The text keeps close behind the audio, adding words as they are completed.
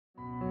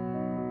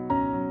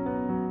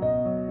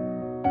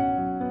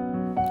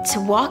To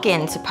walk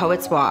into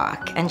Poets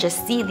Walk and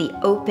just see the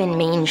open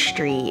Main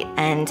Street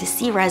and to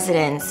see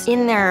residents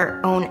in their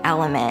own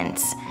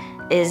element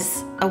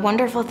is a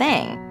wonderful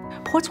thing.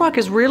 Poets Walk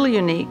is really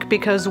unique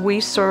because we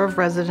serve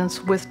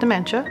residents with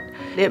dementia.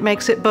 It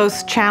makes it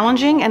both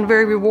challenging and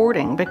very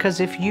rewarding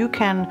because if you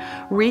can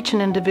reach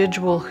an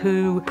individual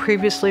who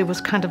previously was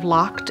kind of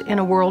locked in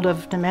a world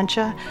of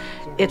dementia,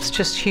 it's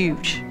just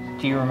huge.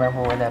 Do you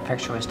remember where that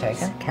picture was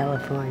taken?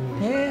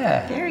 California.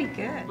 Yeah. Very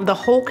good. The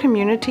whole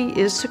community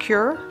is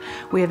secure.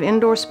 We have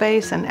indoor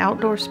space and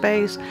outdoor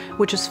space,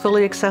 which is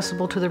fully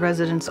accessible to the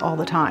residents all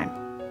the time.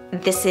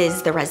 This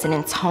is the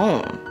residents'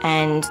 home,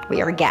 and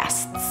we are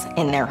guests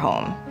in their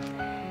home.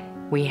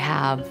 We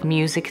have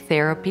music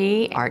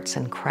therapy, arts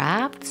and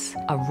crafts,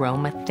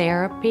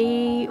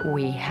 aromatherapy.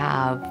 We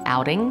have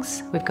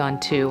outings. We've gone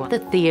to the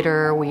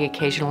theater. We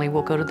occasionally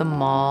will go to the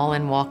mall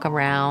and walk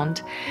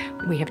around.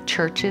 We have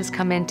churches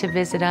come in to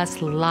visit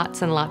us,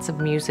 lots and lots of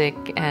music.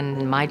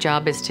 And my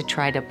job is to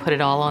try to put it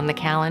all on the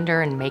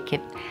calendar and make it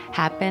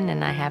happen.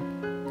 And I have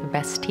the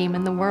best team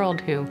in the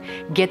world who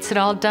gets it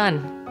all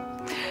done.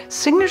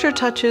 Signature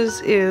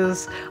Touches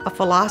is a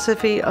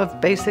philosophy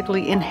of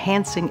basically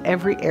enhancing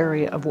every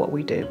area of what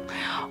we do.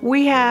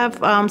 We have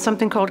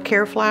something called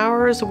Care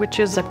Flowers, which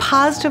is a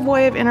positive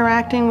way of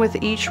interacting with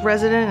each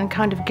resident and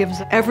kind of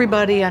gives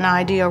everybody an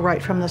idea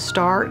right from the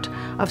start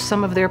of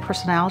some of their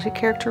personality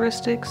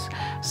characteristics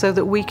so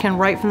that we can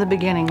right from the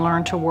beginning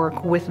learn to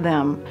work with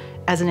them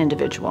as an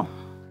individual.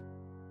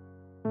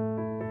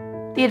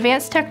 The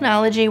advanced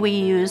technology we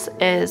use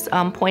is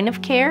point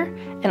of care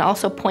and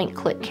also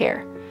point-click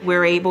care.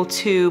 We're able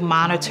to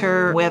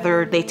monitor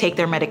whether they take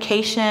their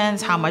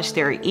medications, how much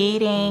they're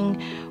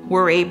eating.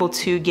 We're able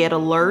to get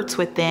alerts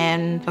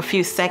within a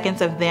few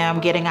seconds of them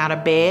getting out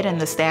of bed, and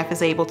the staff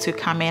is able to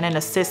come in and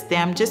assist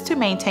them just to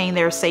maintain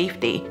their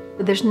safety.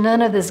 There's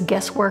none of this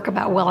guesswork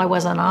about, well, I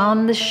wasn't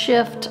on the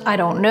shift, I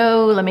don't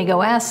know, let me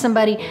go ask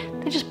somebody.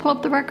 They just pull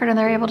up the record and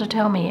they're able to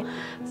tell me.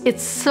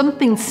 It's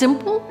something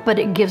simple, but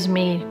it gives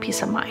me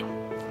peace of mind.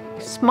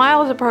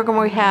 SMILE is a program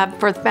we have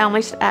for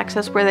families to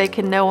access where they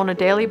can know on a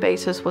daily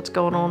basis what's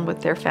going on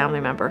with their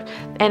family member.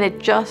 And it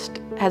just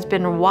has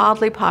been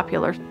wildly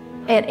popular.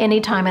 At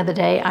any time of the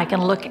day, I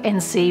can look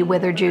and see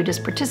whether Jude has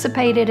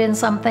participated in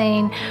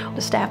something.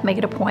 The staff make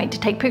it a point to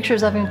take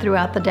pictures of him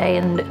throughout the day,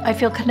 and I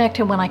feel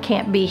connected when I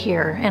can't be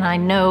here, and I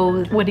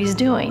know what he's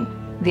doing.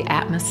 The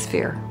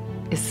atmosphere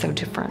is so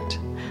different.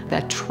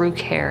 That true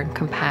care and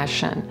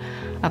compassion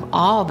of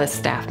all the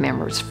staff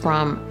members,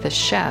 from the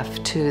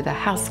chef to the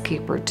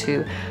housekeeper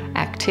to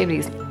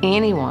activities.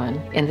 Anyone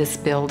in this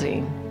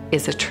building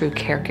is a true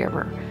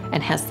caregiver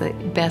and has the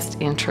best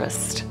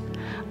interest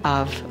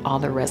of all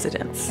the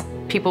residents.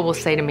 People will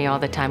say to me all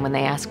the time when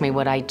they ask me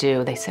what I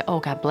do, they say,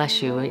 oh, God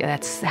bless you,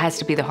 that has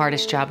to be the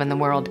hardest job in the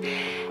world.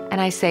 And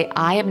I say,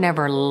 I have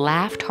never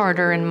laughed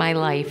harder in my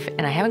life,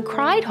 and I haven't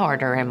cried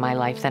harder in my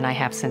life than I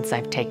have since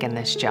I've taken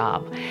this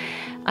job.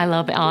 I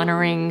love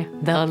honoring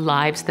the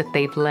lives that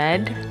they've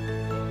led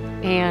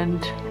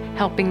and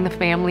helping the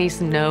families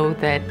know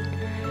that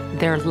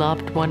their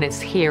loved one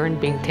is here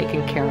and being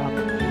taken care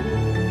of.